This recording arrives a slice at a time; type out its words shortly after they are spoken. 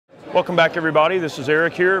Welcome back, everybody. This is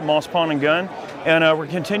Eric here at Moss Pawn and Gun, and we're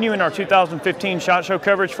continuing our 2015 SHOT Show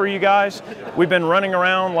coverage for you guys. We've been running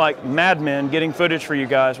around like madmen getting footage for you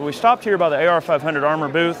guys. We stopped here by the AR500 Armor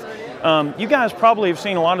booth. You guys probably have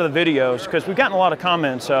seen a lot of the videos because we've gotten a lot of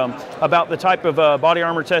comments about the type of body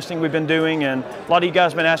armor testing we've been doing, and a lot of you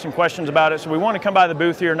guys have been asking questions about it. So we want to come by the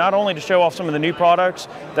booth here not only to show off some of the new products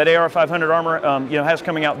that AR500 Armor has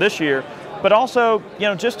coming out this year, but also,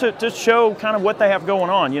 just to show kind of what they have going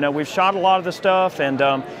on. We've shot a lot of the stuff, and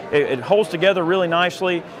it holds together really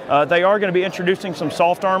nicely. They are going to be introducing some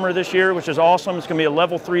soft armor this year, which is awesome. It's going to be a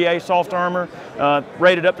level 3A soft armor,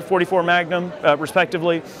 rated up to 44 Magnum,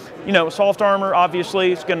 respectively. Soft armor,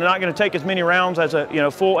 obviously, it's not going to take as many rounds as a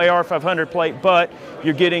full AR500 plate, but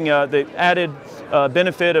you're getting the added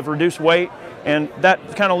benefit of reduced weight. And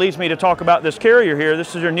that kind of leads me to talk about this carrier here.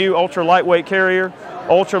 This is your new ultra lightweight carrier,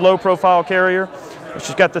 ultra low profile carrier. It's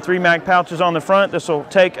just got the 3 mag pouches on the front. This will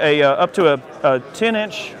take up to a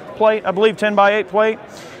 10-inch plate, I believe 10 by 8 plate.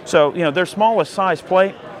 So, their smallest size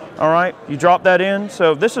plate. All right, you drop that in.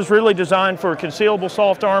 So this is really designed for concealable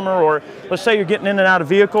soft armor, or let's say you're getting in and out of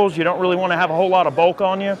vehicles, you don't really want to have a whole lot of bulk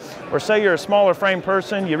on you, or say you're a smaller frame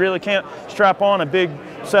person, you really can't strap on a big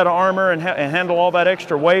set of armor and handle all that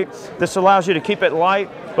extra weight. This allows you to keep it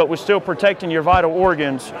light, but with still protecting your vital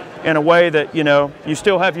organs in a way that, you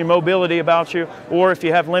still have your mobility about you, or if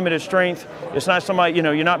you have limited strength, it's not somebody,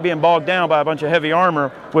 you're not being bogged down by a bunch of heavy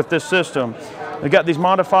armor with this system. We've got these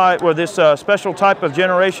modified, or this special type of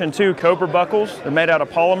Generation 2 Cobra buckles. They're made out of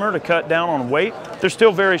polymer to cut down on weight. They're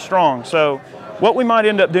still very strong. So what we might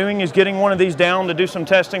end up doing is getting one of these down to do some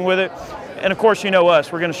testing with it. And of course, you know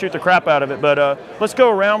us, we're going to shoot the crap out of it. But let's go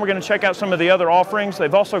around. We're going to check out some of the other offerings.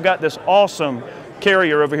 They've also got this awesome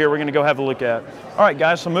carrier over here we're going to go have a look at. All right,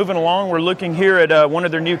 guys, so moving along, we're looking here at one of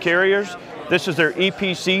their new carriers. This is their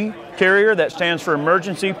EPC carrier. That stands for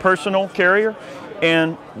Emergency Personal Carrier.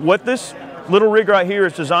 And what this little rig right here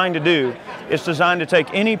is designed to do, it's designed to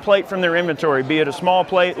take any plate from their inventory, be it a small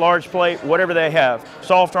plate, large plate, whatever they have,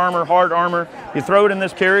 soft armor, hard armor. You throw it in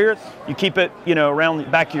this carrier, you keep it, around the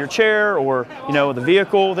back of your chair, or, the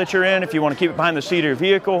vehicle that you're in, if you want to keep it behind the seat of your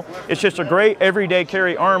vehicle. It's just a great everyday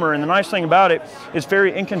carry armor, and the nice thing about it, it's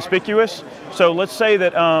very inconspicuous. So let's say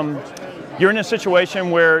that you're in a situation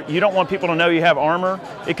where you don't want people to know you have armor.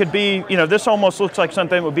 It could be, this almost looks like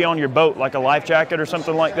something that would be on your boat, like a life jacket or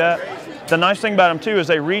something like that. The nice thing about them too is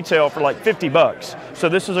they retail for like 50 bucks. So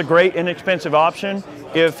this is a great inexpensive option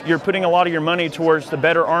if you're putting a lot of your money towards the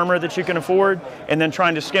better armor that you can afford, and then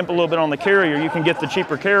trying to skimp a little bit on the carrier. You can get the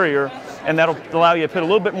cheaper carrier, and that'll allow you to put a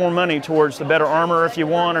little bit more money towards the better armor if you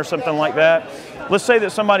want, or something like that. Let's say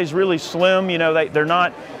that somebody's really slim, they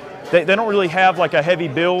don't really have like a heavy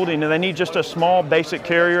build, they need just a small basic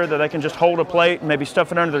carrier that they can just hold a plate and maybe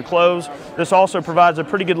stuff it under their clothes. This also provides a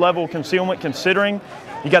pretty good level of concealment, considering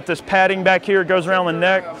you got this padding back here, it goes around the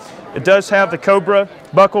neck. It does have the Cobra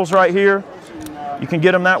buckles right here. You can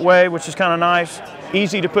get them that way, which is kind of nice.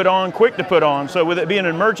 Easy to put on, quick to put on. So with it being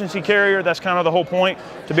an emergency carrier, that's kind of the whole point,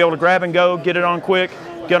 to be able to grab and go, get it on quick,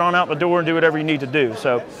 get on out the door and do whatever you need to do.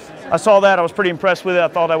 So I saw that, I was pretty impressed with it. I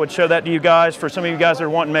thought I would show that to you guys. For some of you guys that are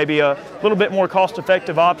wanting maybe a little bit more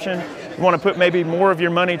cost-effective option, you want to put maybe more of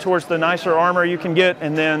your money towards the nicer armor you can get,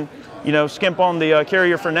 and then, skimp on the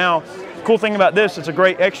carrier for now. Cool thing about this, it's a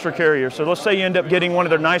great extra carrier. So let's say you end up getting one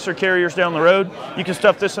of their nicer carriers down the road. You can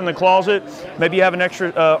stuff this in the closet. Maybe you have an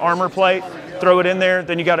extra armor plate, throw it in there,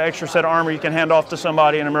 then you got an extra set of armor you can hand off to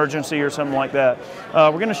somebody in an emergency or something like that.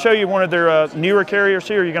 We're going to show you one of their newer carriers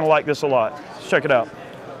here. You're going to like this a lot. Let's check it out.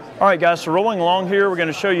 All right, guys, so rolling along here, we're going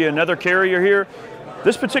to show you another carrier here.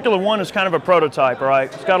 This particular one is kind of a prototype, all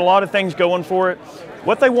right? It's got a lot of things going for it.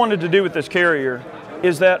 What they wanted to do with this carrier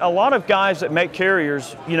is that a lot of guys that make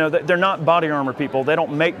carriers, they're not body armor people. They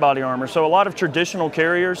don't make body armor. So a lot of traditional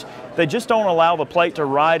carriers, they just don't allow the plate to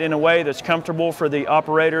ride in a way that's comfortable for the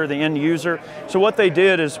operator, the end user. So what they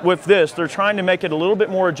did is, with this, they're trying to make it a little bit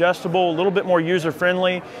more adjustable, a little bit more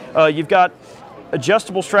user-friendly. You've got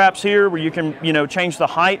adjustable straps here where you can, change the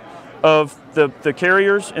height of the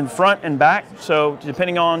carriers in front and back. So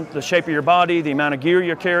depending on the shape of your body, the amount of gear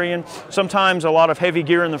you're carrying, sometimes a lot of heavy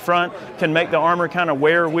gear in the front can make the armor kind of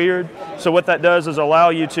wear weird. So what that does is allow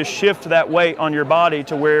you to shift that weight on your body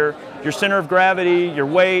to where your center of gravity, your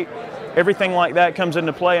weight, everything like that comes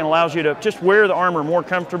into play, and allows you to just wear the armor more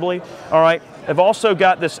comfortably. All right, I've also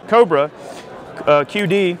got this Cobra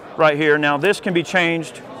QD right here. Now this can be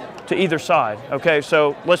changed to either side. Okay,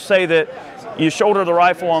 so let's say that you shoulder the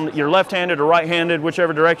rifle on your left-handed or right-handed,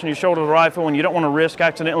 whichever direction you shoulder the rifle, and you don't want to risk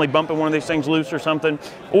accidentally bumping one of these things loose or something.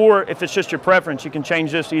 Or if it's just your preference, you can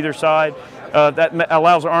change this to either side. That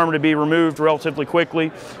allows the armor to be removed relatively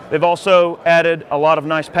quickly. They've also added a lot of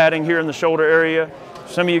nice padding here in the shoulder area.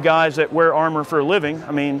 Some of you guys that wear armor for a living,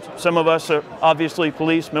 I mean, some of us are obviously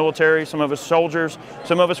police, military, some of us soldiers,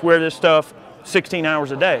 some of us wear this stuff 16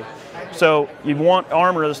 hours a day. So you want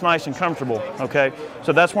armor that's nice and comfortable, okay?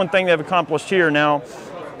 So that's one thing they've accomplished here. Now,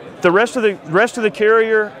 the rest of the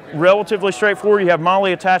carrier, relatively straightforward. You have MOLLE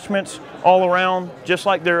attachments all around, just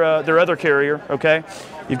like their other carrier, okay?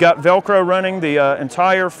 You've got Velcro running the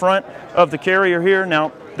entire front of the carrier here.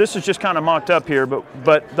 Now, this is just kind of mocked up here,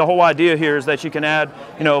 but the whole idea here is that you can add,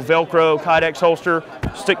 you know, a Velcro Kydex holster,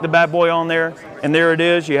 stick the bad boy on there, and there it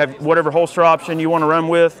is. You have whatever holster option you want to run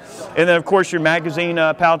with, and then of course your magazine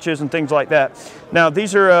pouches and things like that. Now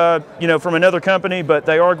these are, you know, from another company, but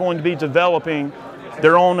they are going to be developing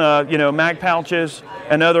their own, you know, mag pouches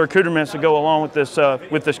and other accoutrements that go along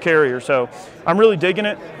with this carrier. So I'm really digging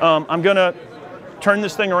it. I'm gonna turn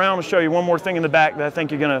this thing around and show you one more thing in the back that I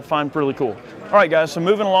think you're gonna find really cool. All right guys, so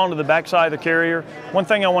moving along to the back side of the carrier, one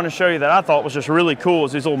thing I want to show you that I thought was just really cool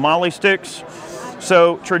is these little MOLLE sticks.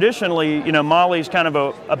 So traditionally, you know, MOLLE is kind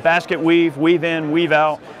of a basket weave in, weave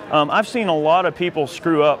out. I've seen a lot of people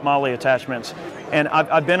screw up MOLLE attachments, and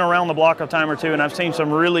I've been around the block a time or two and I've seen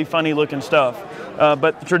some really funny looking stuff.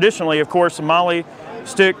 But traditionally, of course, a MOLLE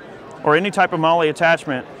stick or any type of MOLLE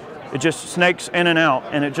attachment, it just snakes in and out,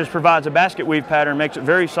 and it just provides a basket weave pattern, makes it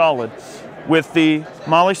very solid. With the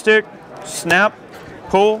MOLLE stick, snap,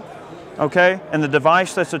 pull, okay, and the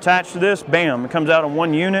device that's attached to this, bam, it comes out in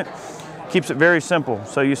one unit, keeps it very simple.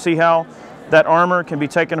 So you see how that armor can be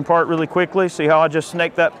taken apart really quickly. See how I just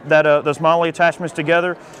snake those MOLLE attachments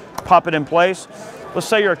together, pop it in place. Let's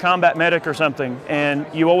say you're a combat medic or something, and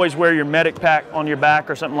you always wear your medic pack on your back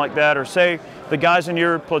or something like that, or say the guys in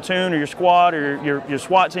your platoon or your squad or your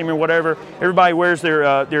SWAT team or whatever, everybody wears their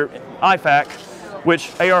IFAK, which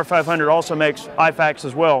AR500 also makes IFAKs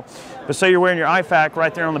as well. But say you're wearing your IFAK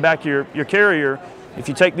right there on the back of your carrier, if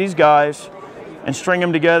you take these guys and string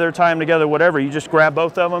them together, tie them together, whatever, you just grab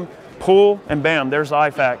both of them, pull, and bam, there's the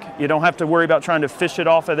IFAK. You don't have to worry about trying to fish it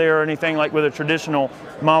off of there or anything like with a traditional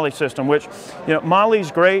MOLLE system, which, you know,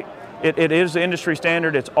 MOLLE's great. It is the industry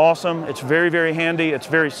standard. It's awesome. It's very, very handy. It's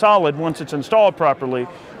very solid once it's installed properly.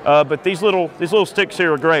 But these little sticks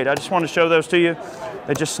here are great. I just want to show those to you.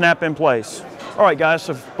 They just snap in place. All right, guys,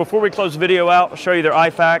 so before we close the video out, I'll show you their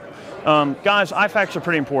IFAK. Guys, IFAKs are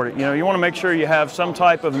pretty important. You know, you want to make sure you have some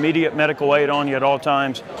type of immediate medical aid on you at all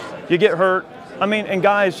times. You get hurt. I mean, and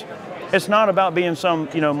guys, it's not about being some,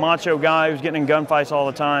 you know, macho guy who's getting in gunfights all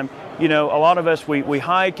the time. You know, a lot of us, we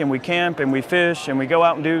hike and we camp and we fish and we go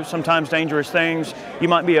out and do sometimes dangerous things. You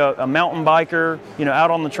might be a mountain biker, you know, out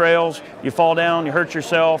on the trails. You fall down, you hurt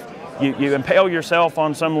yourself. You impale yourself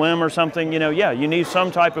on some limb or something, you know, yeah, you need some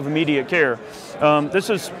type of immediate care. This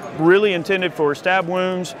is really intended for stab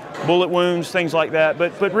wounds, bullet wounds, things like that,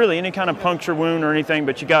 but really any kind of puncture wound or anything.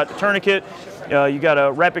 But you got a tourniquet, you got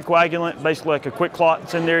a rapid coagulant, basically like a quick clot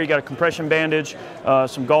that's in there, you got a compression bandage,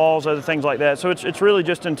 some gauze, other things like that. So it's really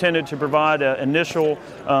just intended to provide an initial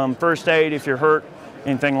first aid if you're hurt,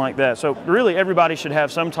 anything like that. So really everybody should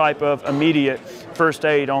have some type of immediate first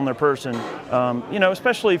aid on their person, you know,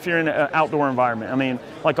 especially if you're in an outdoor environment. I mean,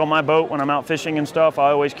 like on my boat when I'm out fishing and stuff, I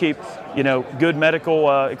always keep, you know, good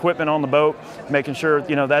medical equipment on the boat, making sure,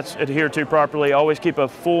 you know, that's adhered to properly. I always keep a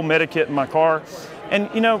full medikit in my car. And,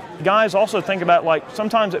 you know, guys, also think about, like,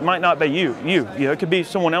 sometimes it might not be you know, it could be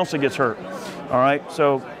someone else that gets hurt, all right?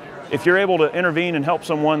 So if you're able to intervene and help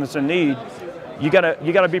someone that's in need, you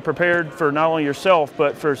gotta be prepared for not only yourself,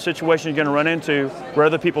 but for situations you're gonna run into where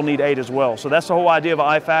other people need aid as well. So that's the whole idea of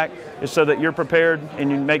IFAK, is so that you're prepared and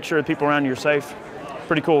you make sure the people around you are safe.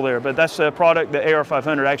 Pretty cool there, but that's a product that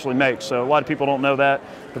AR500 actually makes. So a lot of people don't know that,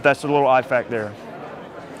 but that's the little IFAK there.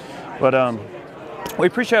 But we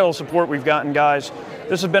appreciate all the support we've gotten, guys.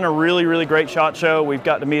 This has been a really, really great SHOT Show. We've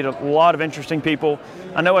got to meet a lot of interesting people.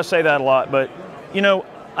 I know I say that a lot, but you know,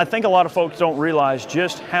 I think a lot of folks don't realize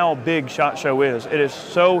just how big SHOT Show is. It is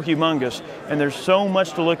so humongous, and there's so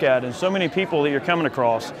much to look at and so many people that you're coming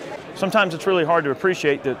across. Sometimes it's really hard to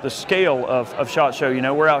appreciate the scale of SHOT Show. You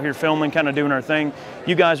know, we're out here filming, kind of doing our thing.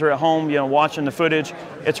 You guys are at home, you know, watching the footage.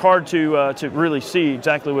 It's hard to really see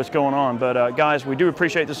exactly what's going on. But guys, we do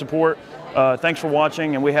appreciate the support. Thanks for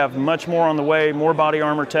watching, and we have much more on the way, more body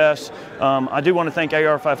armor tests. I do want to thank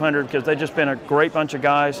AR500 because they've just been a great bunch of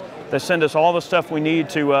guys that send us all the stuff we need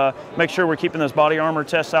to make sure we're keeping those body armor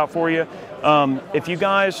tests out for you. If you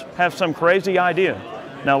guys have some crazy idea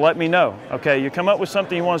Now let me know, okay? You come up with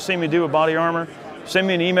something you want to see me do with body armor, send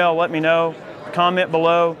me an email, let me know, comment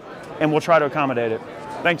below, and we'll try to accommodate it.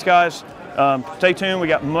 Thanks, guys. Stay tuned. We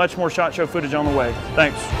got much more SHOT Show footage on the way.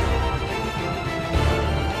 Thanks.